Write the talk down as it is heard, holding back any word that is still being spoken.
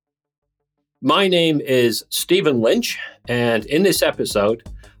My name is Stephen Lynch, and in this episode,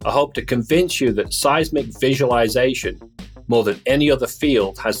 I hope to convince you that seismic visualization, more than any other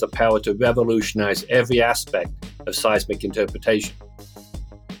field, has the power to revolutionize every aspect of seismic interpretation.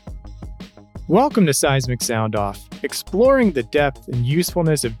 Welcome to Seismic Sound Off, exploring the depth and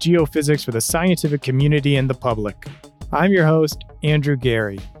usefulness of geophysics for the scientific community and the public. I'm your host, Andrew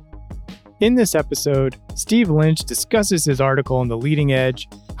Gary. In this episode, Steve Lynch discusses his article on the leading edge,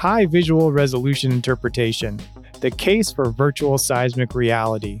 High Visual Resolution Interpretation, the case for virtual seismic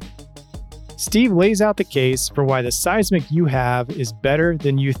reality. Steve lays out the case for why the seismic you have is better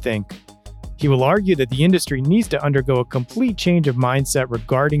than you think. He will argue that the industry needs to undergo a complete change of mindset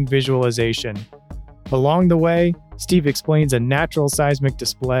regarding visualization. Along the way, Steve explains a natural seismic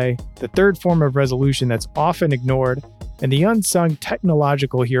display, the third form of resolution that's often ignored, and the unsung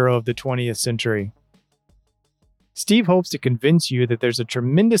technological hero of the 20th century. Steve hopes to convince you that there's a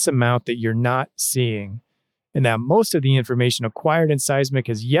tremendous amount that you're not seeing, and that most of the information acquired in seismic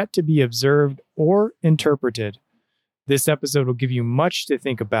has yet to be observed or interpreted. This episode will give you much to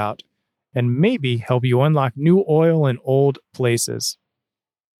think about, and maybe help you unlock new oil in old places.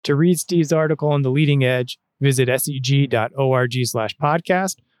 To read Steve's article on the leading edge, visit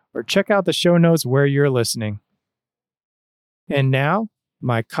seg.org/podcast or check out the show notes where you're listening. And now,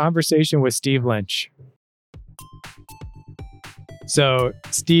 my conversation with Steve Lynch. So,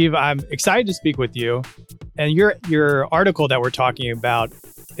 Steve, I'm excited to speak with you. And your article that we're talking about,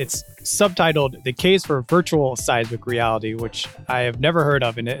 it's subtitled The Case for Virtual Seismic Reality, which I have never heard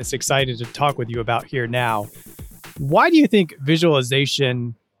of, and it's excited to talk with you about here now. Why do you think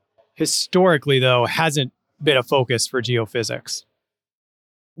visualization historically, though, hasn't been a focus for geophysics?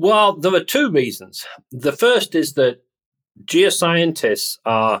 Well, there are two reasons. The first is that geoscientists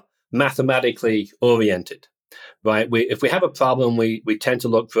are mathematically oriented, right? If we have a problem, we tend to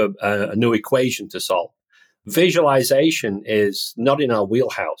look for a new equation to solve. Visualization is not in our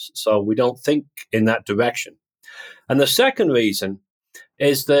wheelhouse, so we don't think in that direction. And the second reason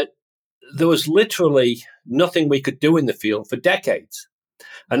is that there was literally nothing we could do in the field for decades.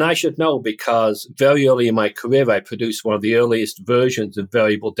 And I should know because very early in my career, I produced one of the earliest versions of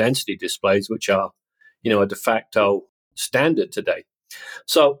variable density displays, which are, a de facto standard today.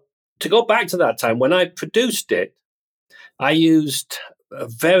 So to go back to that time, when I produced it, I used a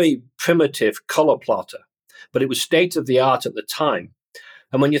very primitive color plotter, but it was state of the art at the time.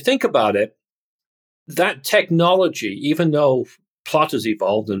 And when you think about it, that technology, even though plotters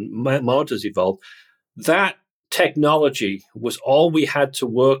evolved and monitors evolved, that technology was all we had to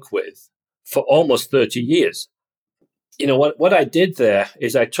work with for almost 30 years. What I did there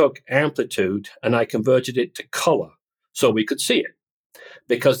is I took amplitude and I converted it to color so we could see it.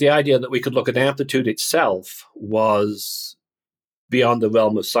 Because the idea that we could look at amplitude itself was beyond the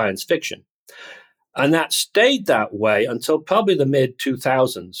realm of science fiction. And that stayed that way until probably the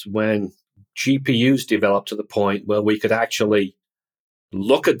mid-2000s when GPUs developed to the point where we could actually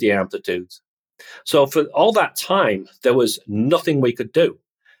look at the amplitudes. So for all that time, there was nothing we could do.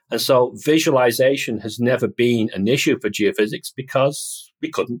 And so visualization has never been an issue for geophysics because we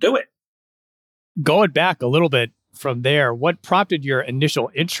couldn't do it. Going back a little bit from there, what prompted your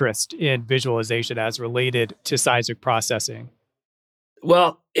initial interest in visualization as related to seismic processing?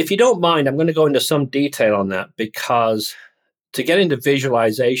 Well, if you don't mind, I'm going to go into some detail on that because to get into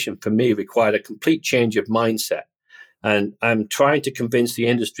visualization for me required a complete change of mindset. And I'm trying to convince the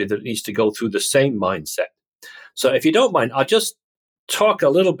industry that it needs to go through the same mindset. So if you don't mind, I'll just talk a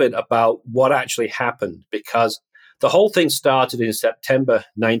little bit about what actually happened because the whole thing started in September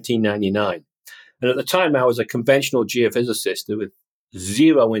 1999. And at the time, I was a conventional geophysicist with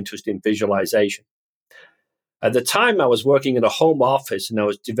zero interest in visualization. At the time, I was working in a home office and I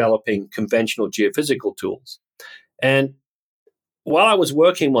was developing conventional geophysical tools. And while I was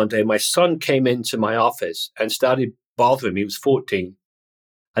working one day, my son came into my office and started bothering me. He was 14.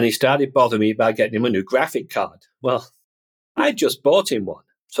 And he started bothering me about getting him a new graphic card. Well, I just bought him one,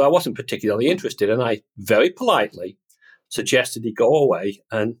 so I wasn't particularly interested. And I very politely suggested he go away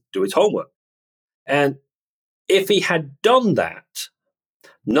and do his homework. And if he had done that,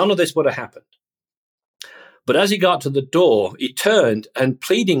 none of this would have happened. But as he got to the door, he turned and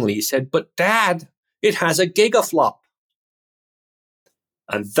pleadingly said, "But Dad, it has a gigaflop."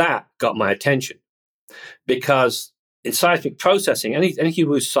 And that got my attention because in seismic processing, anything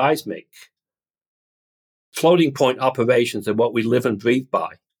you use seismic, floating point operations are what we live and breathe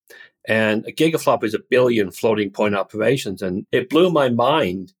by. And a gigaflop is 1 billion floating point operations. And it blew my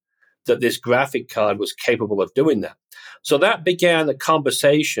mind that this graphic card was capable of doing that. So that began a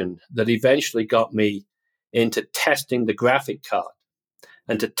conversation that eventually got me into testing the graphic card.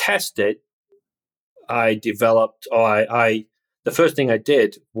 And to test it, I developed, the first thing I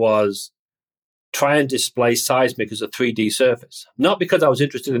did was try and display seismic as a 3D surface. Not because I was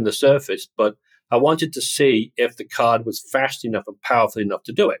interested in the surface, but I wanted to see if the card was fast enough and powerful enough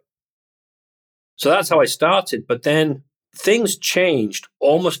to do it. So that's how I started. But then things changed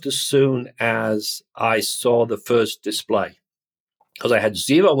almost as soon as I saw the first display, because I had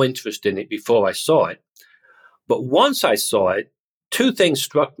zero interest in it before I saw it. But once I saw it, two things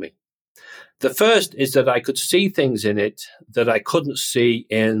struck me. The first is that I could see things in it that I couldn't see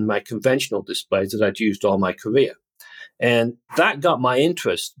in my conventional displays that I'd used all my career. And that got my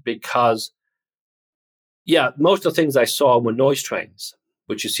interest because, most of the things I saw were noise trains,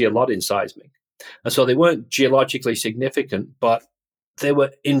 which you see a lot in seismic. And so they weren't geologically significant, but they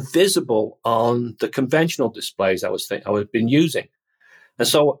were invisible on the conventional displays I was been using. And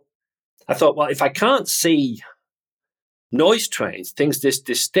so I thought, well, if I can't see noise trains, things this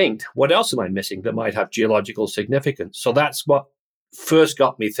distinct, what else am I missing that might have geological significance? So that's what first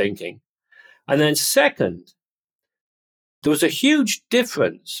got me thinking. And then second, there was a huge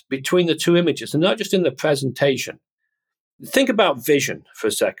difference between the two images, and not just in the presentation. Think about vision for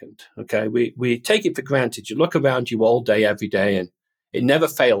a second, okay? We take it for granted. You look around you all day, every day, and it never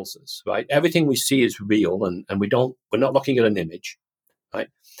fails us, right? Everything we see is real, and we're not looking at an image, right?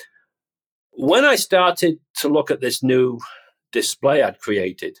 When I started to look at this new display I'd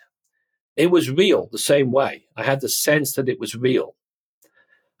created, it was real the same way. I had the sense that it was real.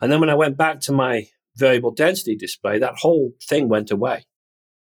 And then when I went back to my variable density display, that whole thing went away.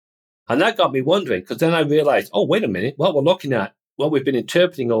 And that got me wondering, because then I realized, oh, wait a minute, what we're looking at, what we've been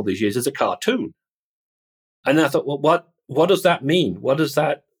interpreting all these years is a cartoon. And then I thought, well, what does that mean? What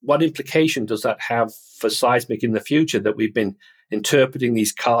implication does that have for seismic in the future, that we've been interpreting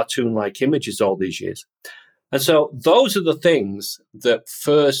these cartoon-like images all these years? And so those are the things that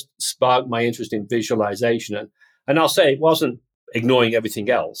first sparked my interest in visualization. And I'll say it wasn't ignoring everything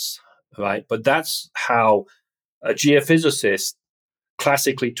else, right? But that's how a geophysicist,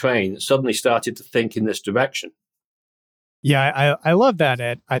 classically trained, suddenly started to think in this direction. Yeah, I love that,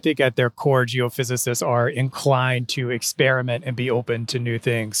 Ed. I think at their core, geophysicists are inclined to experiment and be open to new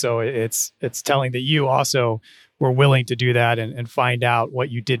things. So it's telling that you also were willing to do that and find out what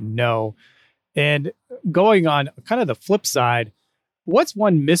you didn't know. And going on kind of the flip side, what's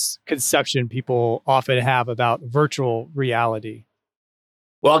one misconception people often have about virtual reality?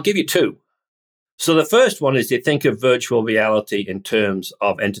 Well, I'll give you two. So the first one is they think of virtual reality in terms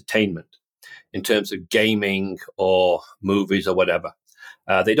of entertainment, in terms of gaming or movies or whatever.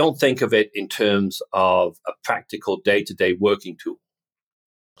 They don't think of it in terms of a practical day-to-day working tool.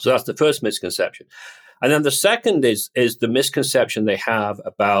 So that's the first misconception. And then the second is the misconception they have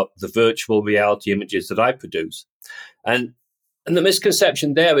about the virtual reality images that I produce. And the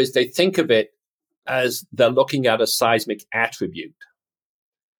misconception there is they think of it as they're looking at a seismic attribute.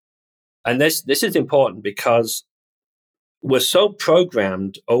 And this is important because we're so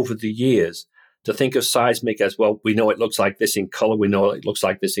programmed over the years to think of seismic as, well, we know it looks like this in color, we know it looks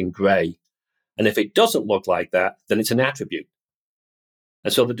like this in gray. And if it doesn't look like that, then it's an attribute.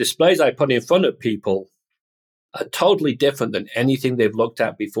 And so the displays I put in front of people are totally different than anything they've looked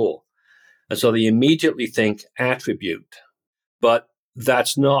at before. And so they immediately think attribute. But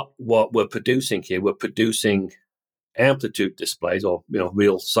that's not what we're producing here. We're producing amplitude displays, or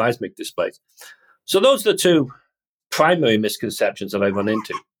real seismic displays. So those are the two primary misconceptions that I run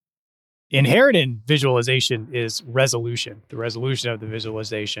into. Inherent in visualization is resolution, the resolution of the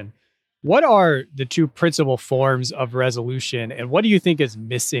visualization. What are the two principal forms of resolution, and what do you think is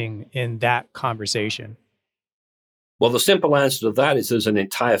missing in that conversation? Well, the simple answer to that is there's an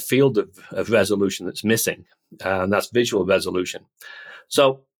entire field of resolution that's missing, and that's visual resolution.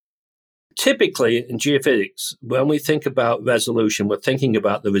 So typically in geophysics, when we think about resolution, we're thinking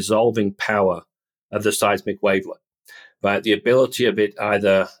about the resolving power of the seismic wavelet, right? The ability of it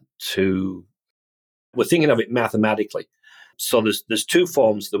we're thinking of it mathematically. So there's two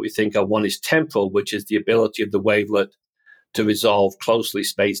forms that we think of. One is temporal, which is the ability of the wavelet to resolve closely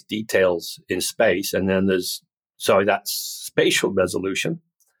spaced details in space. And then that's spatial resolution.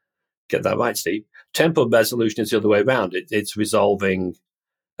 Get that right, Steve. Temporal resolution is the other way around. It's resolving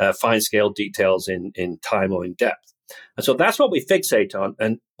fine scale details in time or in depth. And so that's what we fixate on.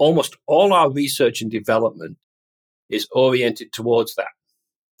 And almost all our research and development is oriented towards that.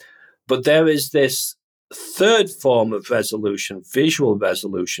 But there is this third form of resolution, visual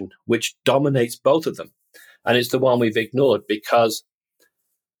resolution, which dominates both of them. And it's the one we've ignored because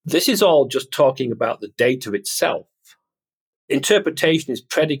this is all just talking about the data itself. Interpretation is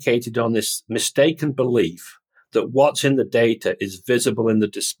predicated on this mistaken belief that what's in the data is visible in the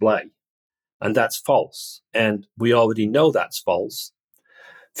display. and that's false. And we already know that's false.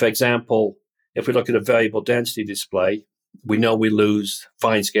 For example, if we look at a variable density display, we know we lose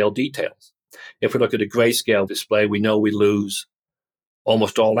fine scale details. If we look at a grayscale display, we know we lose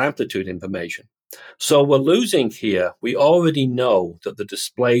almost all amplitude information. So we're losing here. We already know that the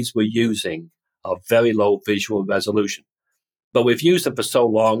displays we're using are very low visual resolution. But we've used them for so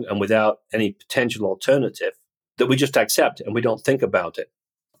long and without any potential alternative that we just accept it and we don't think about it.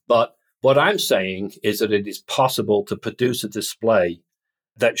 But what I'm saying is that it is possible to produce a display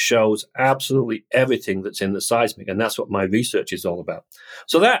that shows absolutely everything that's in the seismic, and that's what my research is all about.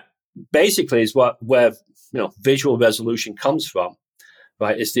 So that basically is where visual resolution comes from,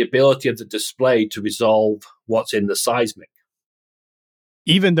 right? It's the ability of the display to resolve what's in the seismic.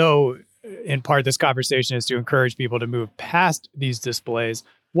 Even though, in part, this conversation is to encourage people to move past these displays,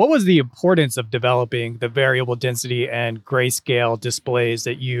 what was the importance of developing the variable density and grayscale displays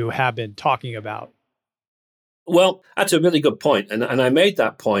that you have been talking about? Well, that's a really good point. And I made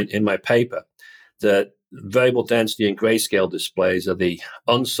that point in my paper, that variable density and grayscale displays are the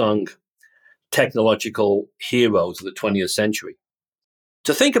unsung technological heroes of the 20th century.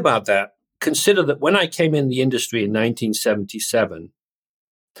 To think about that, consider that when I came in the industry in 1977,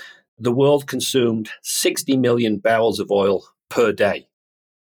 the world consumed 60 million barrels of oil per day.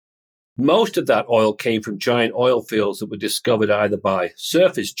 Most of that oil came from giant oil fields that were discovered either by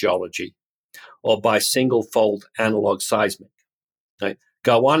surface geology or by single-fold analog seismic. Right?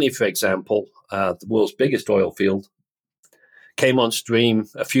 Galwani, for example, the world's biggest oil field, came on stream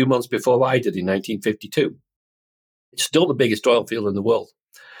a few months before I did in 1952. It's still the biggest oil field in the world.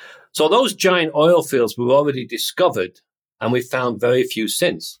 So those giant oil fields were already discovered, and we found very few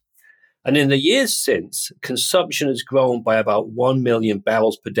since. And in the years since, consumption has grown by about 1 million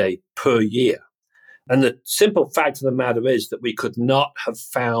barrels per day per year. And the simple fact of the matter is that we could not have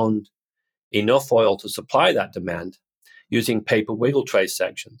found enough oil to supply that demand using paper wiggle trace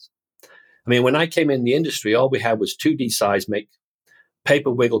sections. I mean, when I came in the industry, all we had was 2D seismic,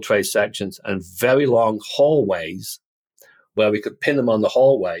 paper wiggle trace sections, and very long hallways where we could pin them on the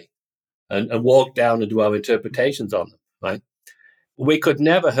hallway and walk down and do our interpretations on them, right? We could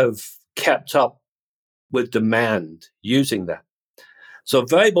never have kept up with demand using that. So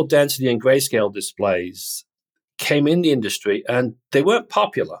variable density and grayscale displays came in the industry, and they weren't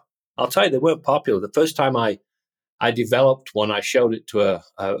popular. I'll tell you, they weren't popular. The first time I developed one, I showed it to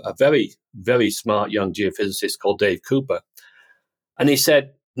a very, very smart young geophysicist called Dave Cooper. And he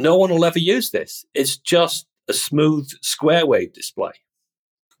said, no one will ever use this. It's just a smooth square wave display,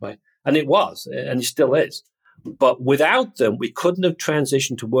 right? And it was, and it still is. But without them, we couldn't have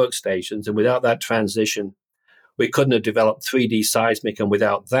transitioned to workstations. And without that transition, we couldn't have developed 3D seismic. And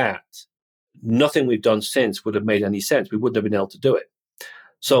without that, nothing we've done since would have made any sense. We wouldn't have been able to do it.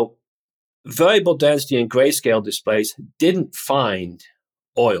 So variable density and grayscale displays didn't find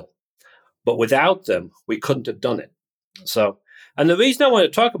oil. But without them, we couldn't have done it. So, and the reason I want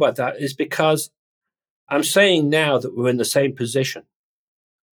to talk about that is because I'm saying now that we're in the same position.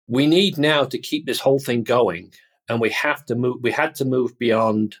 We need now to keep this whole thing going, and we have to move. We had to move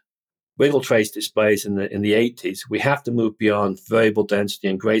beyond wiggle trace displays in the 80s. We have to move beyond variable density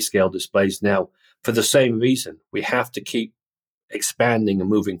and grayscale displays now for the same reason. We have to keep expanding and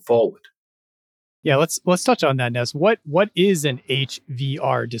moving forward. Yeah, let's touch on that, Ness. What is an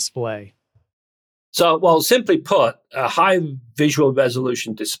HVR display? So, well, simply put, a high visual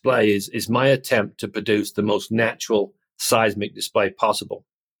resolution display is my attempt to produce the most natural seismic display possible.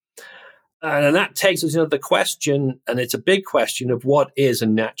 And that takes us into the question, and it's a big question, of what is a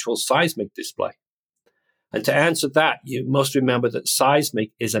natural seismic display? And to answer that, you must remember that seismic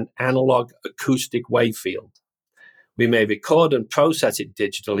is an analog acoustic wave field. We may record and process it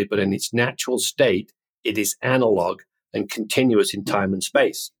digitally, but in its natural state, it is analog and continuous in time and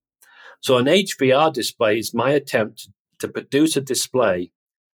space. So an HVR display is my attempt to produce a display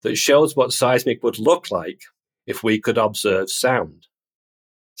that shows what seismic would look like if we could observe sound.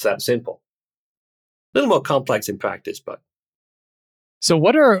 It's that simple. A little more complex in practice, but. So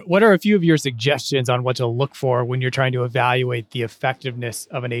what are a few of your suggestions on what to look for when you're trying to evaluate the effectiveness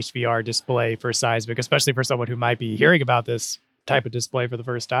of an HVR display for seismic, especially for someone who might be hearing about this type of display for the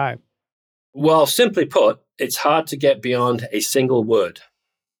first time? Well, simply put, it's hard to get beyond a single word: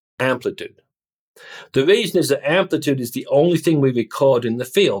 amplitude. The reason is that amplitude is the only thing we record in the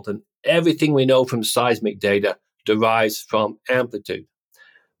field, and everything we know from seismic data derives from amplitude.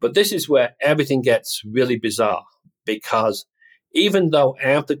 But this is where everything gets really bizarre, because even though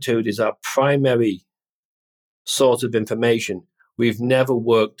amplitude is our primary source of information, we've never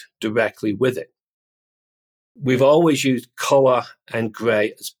worked directly with it. we've always used color and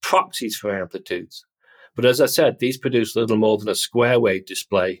gray as proxies for amplitudes. But as I said, these produce little more than a square wave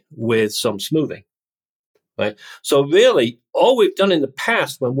display with some smoothing. Right? So really, all we've done in the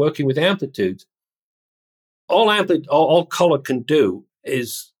past when working with amplitudes, all color can do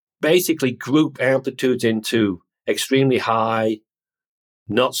is basically group amplitudes into extremely high,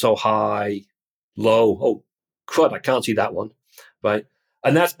 not so high, low. Oh, crud, I can't see that one, right?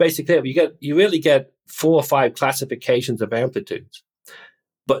 And that's basically it. You really get 4 or 5 classifications of amplitudes.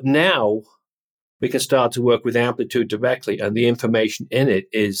 But now we can start to work with amplitude directly, and the information in it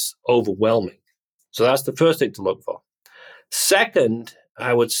is overwhelming. So that's the first thing to look for. Second,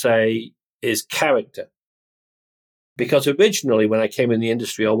 I would say, is character. Because originally, when I came in the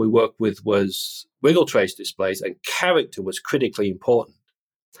industry, all we worked with was wiggle trace displays, and character was critically important.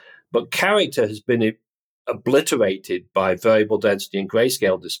 But character has been obliterated by variable density and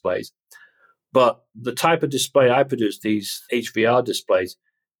grayscale displays. But the type of display I produce, these HVR displays,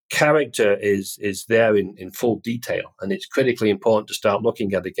 character is there in full detail, and it's critically important to start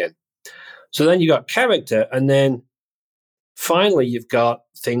looking at again. So then you got character, and then finally you've got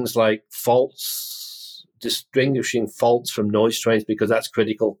things like faults, distinguishing faults from noise trains, because that's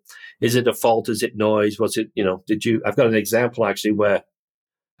critical. Is it a fault? Is it noise? Was it, I've got an example actually where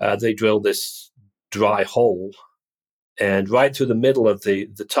they drilled this dry hole, and right through the middle of the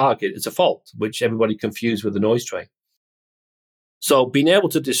target is a fault, which everybody confused with the noise train. So being able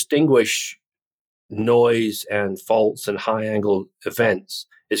to distinguish noise and faults and high angle events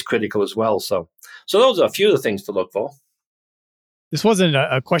is critical as well. So those are a few of the things to look for. This wasn't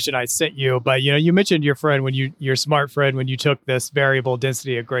a question I sent you, but you mentioned your friend your smart friend when you took this variable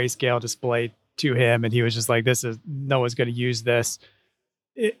density of grayscale display to him, and he was just like, no one's going to use this.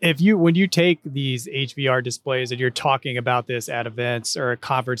 When you take these HVR displays and you're talking about this at events or at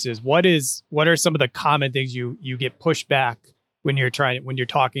conferences, what are some of the common things you get pushed back when you're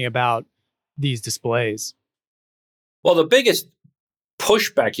talking about these displays? Well, the biggest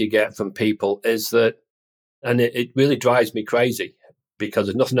pushback you get from people is that, and it really drives me crazy because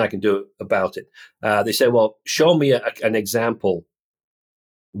there's nothing I can do about it. They say, well, show me an example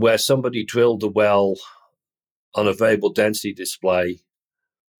where somebody drilled a well on a variable density display,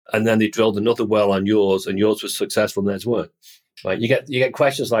 and then they drilled another well on yours, and yours was successful and theirs weren't. Right? You get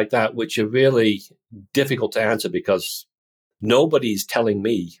questions like that, which are really difficult to answer because nobody's telling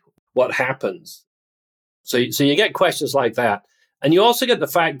me what happens. So you get questions like that. And you also get the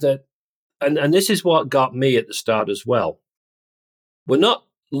fact that, and this is what got me at the start as well, we're not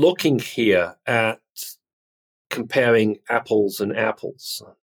looking here at comparing apples and apples.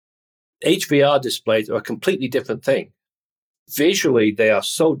 HVR displays are a completely different thing. Visually, they are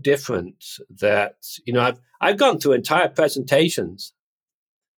so different that, I've gone through entire presentations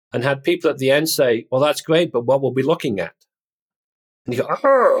and had people at the end say, well, that's great, but what we'll be looking at? And you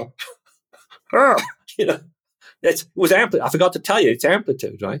go, it was amplitude. I forgot to tell you, it's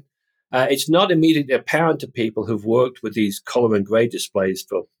amplitude, right? It's not immediately apparent to people who've worked with these color and gray displays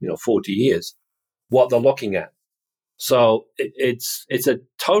for 40 years what they're looking at. So it's a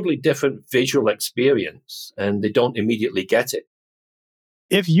totally different visual experience, and they don't immediately get it.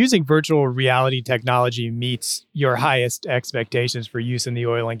 If using virtual reality technology meets your highest expectations for use in the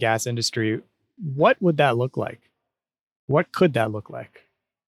oil and gas industry, what would that look like? What could that look like?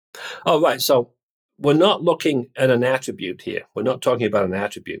 Oh, right. So we're not looking at an attribute here. We're not talking about an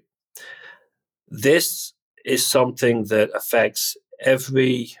attribute. This is something that affects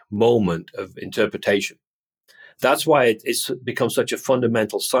every moment of interpretation. That's why it's become such a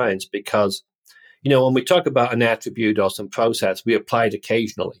fundamental science, because, when we talk about an attribute or some process, we apply it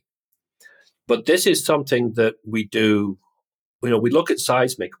occasionally. But this is something that we do, we look at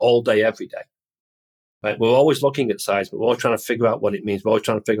seismic all day, every day. Right? We're always looking at seismic. We're always trying to figure out what it means. We're always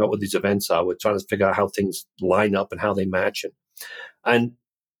trying to figure out what these events are. We're trying to figure out how things line up and how they match. And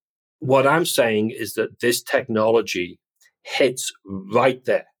what I'm saying is that this technology hits right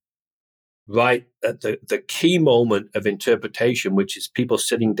there, right at the key moment of interpretation, which is people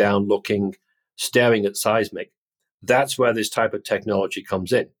sitting down, looking, staring at seismic. That's where this type of technology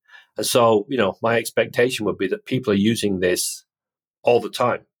comes in. And so, my expectation would be that people are using this all the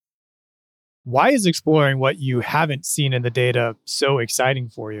time. Why is exploring what you haven't seen in the data so exciting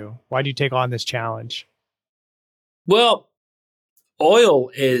for you? Why do you take on this challenge? Well, oil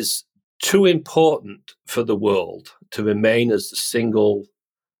is too important for the world to remain as the single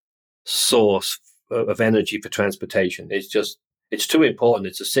source of energy for transportation. It's too important.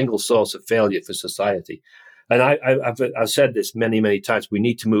 It's a single source of failure for society. And I've said this many, many times. We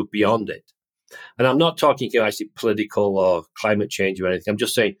need to move beyond it. And I'm not talking here actually political or climate change or anything. I'm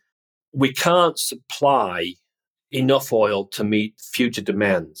just saying we can't supply enough oil to meet future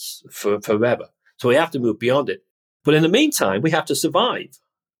demands forever. So we have to move beyond it. But in the meantime, we have to survive.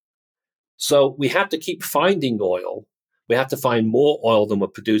 So we have to keep finding oil. We have to find more oil than we're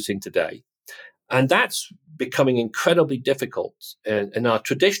producing today. And that's becoming incredibly difficult. And our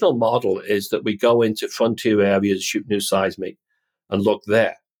traditional model is that we go into frontier areas, shoot new seismic, and look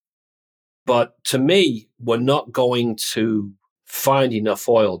there. But to me, we're not going to find enough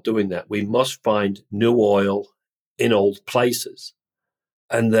oil doing that. We must find new oil in old places.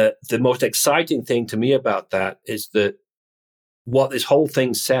 And the most exciting thing to me about that is that what this whole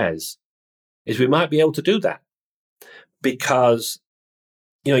thing says is we might be able to do that. Because,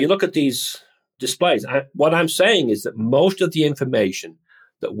 you look at these displays. What I'm saying is that most of the information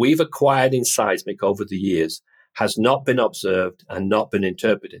that we've acquired in seismic over the years has not been observed and not been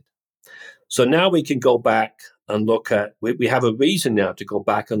interpreted. So now we can go back and look at, we have a reason now to go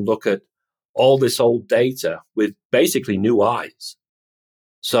back and look at all this old data with basically new eyes.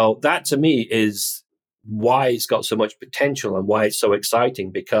 So that to me is why it's got so much potential and why it's so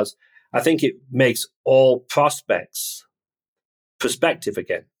exciting, because I think it makes all prospects perspective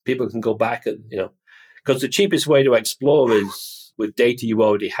again. People can go back and, because the cheapest way to explore is with data you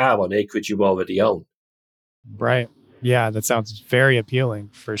already have on acreage you already own. Right. Yeah, that sounds very appealing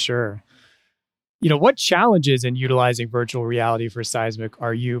for sure. What challenges in utilizing virtual reality for seismic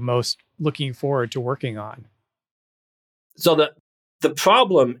are you most looking forward to working on? So the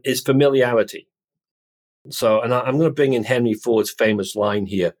problem is familiarity. So, and I'm going to bring in Henry Ford's famous line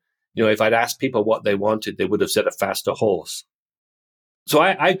here. If I'd asked people what they wanted, they would have said a faster horse. So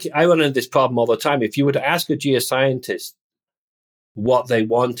I run into this problem all the time. If you were to ask a geoscientist what they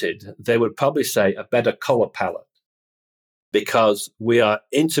wanted, they would probably say a better color palette, because we are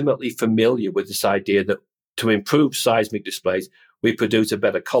intimately familiar with this idea that to improve seismic displays, we produce a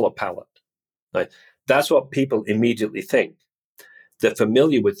better color palette. Right? That's what people immediately think. They're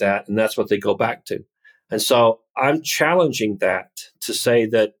familiar with that, and that's what they go back to. And so I'm challenging that to say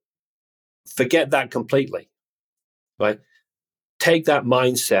that forget that completely, right? Take that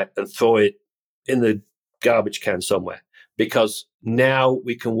mindset and throw it in the garbage can somewhere, because now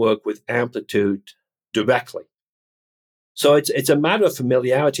we can work with amplitude directly. So it's a matter of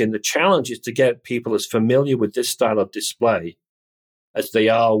familiarity, and the challenge is to get people as familiar with this style of display as they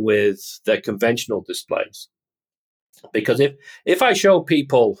are with their conventional displays. Because if I show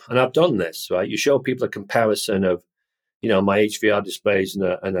people, and I've done this, right, you show people a comparison of, my HVR displays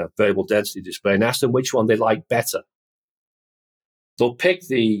and a variable density display and ask them which one they like better. They'll pick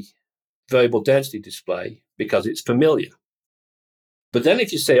the variable density display because it's familiar. But then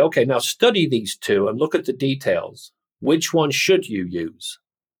if you say, okay, now study these two and look at the details, which one should you use?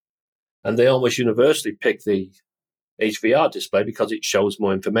 And they almost universally pick the HVR display because it shows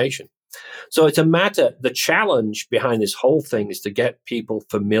more information. So it's a matter, the challenge behind this whole thing is to get people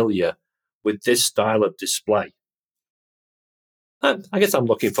familiar with this style of display. I guess I'm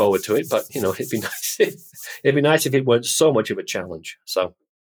looking forward to it, but it'd be nice. It'd be nice if it weren't so much of a challenge. So,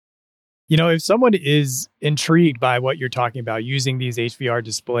 if someone is intrigued by what you're talking about using these HVR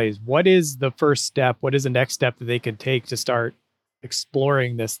displays, what is the first step? What is the next step that they could take to start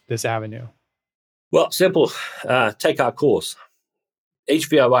exploring this avenue? Well, simple. Take our course.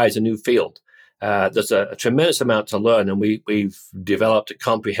 HVRI is a new field. There's a tremendous amount to learn, and we've developed a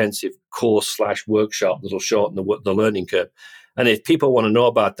comprehensive course/workshop that'll shorten the learning curve. And if people want to know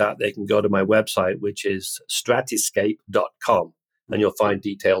about that, they can go to my website, which is stratiscape.com, and you'll find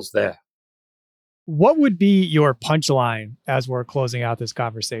details there. What would be your punchline as we're closing out this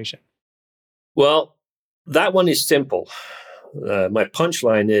conversation? Well, that one is simple. My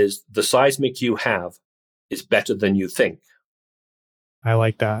punchline is the seismic you have is better than you think. I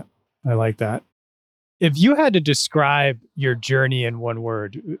like that. If you had to describe your journey in one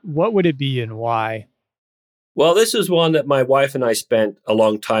word, what would it be and why? Well, this is one that my wife and I spent a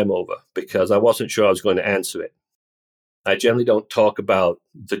long time over because I wasn't sure I was going to answer it. I generally don't talk about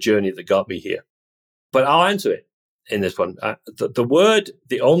the journey that got me here, but I'll answer it in this one.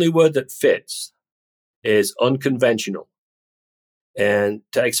 The only word that fits is unconventional. And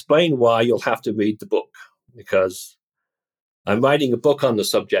to explain why, you'll have to read the book, because I'm writing a book on the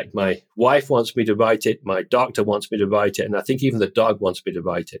subject. My wife wants me to write it. My doctor wants me to write it. And I think even the dog wants me to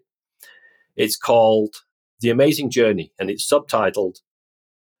write it. It's called The Amazing Journey, and it's subtitled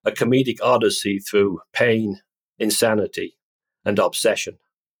A Comedic Odyssey Through Pain, Insanity, and Obsession.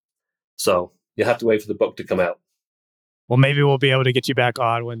 So you'll have to wait for the book to come out. Well, maybe we'll be able to get you back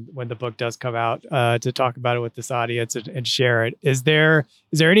on when the book does come out to talk about it with this audience and share it. Is there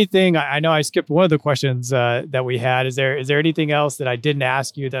anything? I know I skipped one of the questions that we had. Is there anything else that I didn't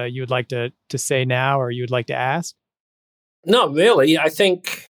ask you that you would like to say now, or you would like to ask? Not really. I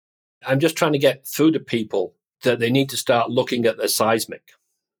think I'm just trying to get through to people that they need to start looking at the seismic.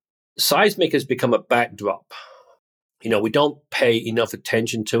 Seismic has become a backdrop. We don't pay enough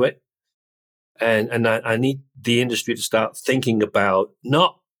attention to it. And I need the industry to start thinking about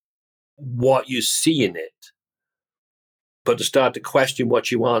not what you see in it, but to start to question what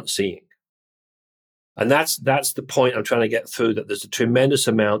you aren't seeing. And that's the point I'm trying to get through, that there's a tremendous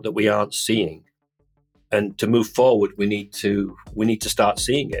amount that we aren't seeing. And to move forward, we need to start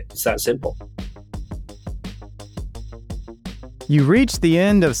seeing it. It's that simple. You reached the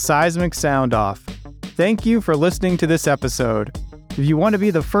end of Seismic Sound Off. Thank you for listening to this episode. If you want to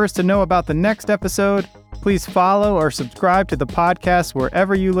be the first to know about the next episode, please follow or subscribe to the podcast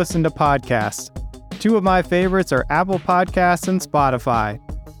wherever you listen to podcasts. 2 of my favorites are Apple Podcasts and Spotify.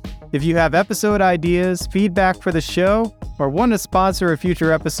 If you have episode ideas, feedback for the show, or want to sponsor a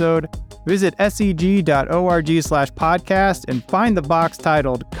future episode, visit seg.org/podcast and find the box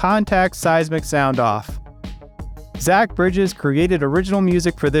titled Contact Seismic Sound Off. Zach Bridges created original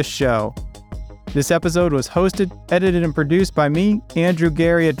music for this show. This episode was hosted, edited, and produced by me, Andrew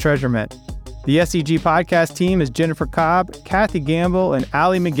Gary at Treasurement. The SEG podcast team is Jennifer Cobb, Kathy Gamble, and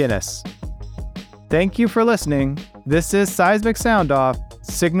Allie McGinnis. Thank you for listening. This is Seismic Sound Off,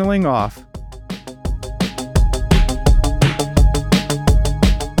 signaling off.